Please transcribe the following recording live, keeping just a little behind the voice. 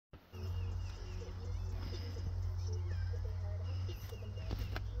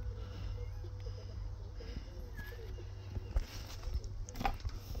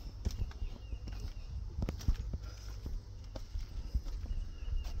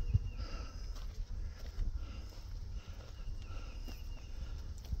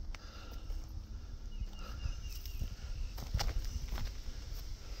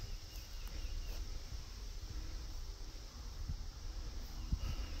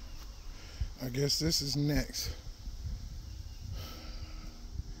I guess this is next.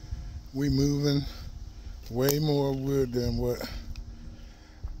 We moving way more wood than what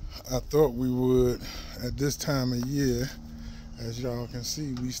I thought we would at this time of year. As y'all can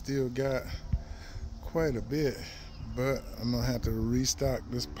see, we still got quite a bit, but I'm gonna have to restock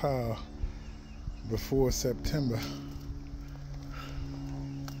this pile before September.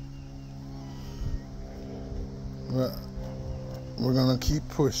 But we're gonna keep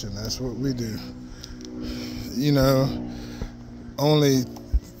pushing. That's what we do. You know, only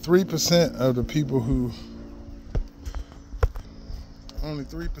 3% of the people who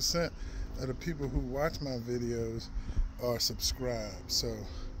watch my videos are subscribed. So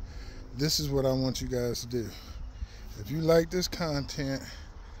this is what I want you guys to do. If you like this content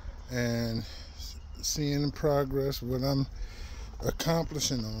and seeing the progress, what I'm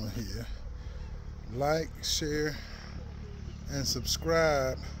accomplishing on here, like, share, and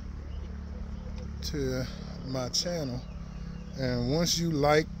subscribe to my channel. And once you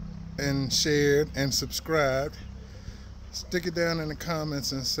like and shared and subscribed, stick it down in the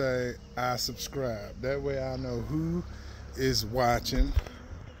comments and say, I subscribe. That way I know who is watching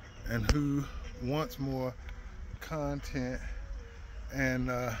and who wants more content, and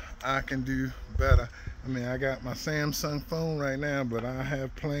I can do better. I mean, I got my Samsung phone right now, but I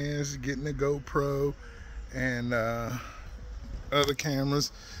have plans to getting a GoPro and other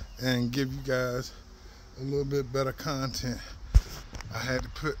cameras and give you guys a little bit better content. I had to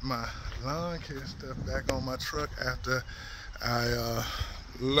put my lawn care stuff back on my truck after I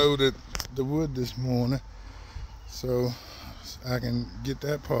loaded the wood this morning, so I can get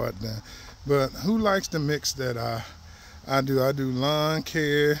that part done. But who likes the mix that I do? I do lawn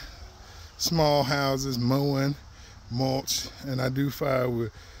care, small houses, mowing, mulch, and I do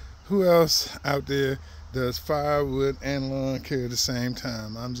firewood. Who else out there does firewood and lawn care at the same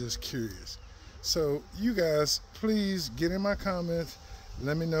time? I'm just curious. So you guys, please get in my comments.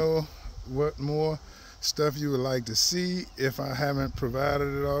 Let me know what more stuff you would like to see if I haven't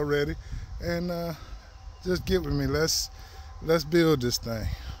provided it already, and just get with me. Let's build this thing.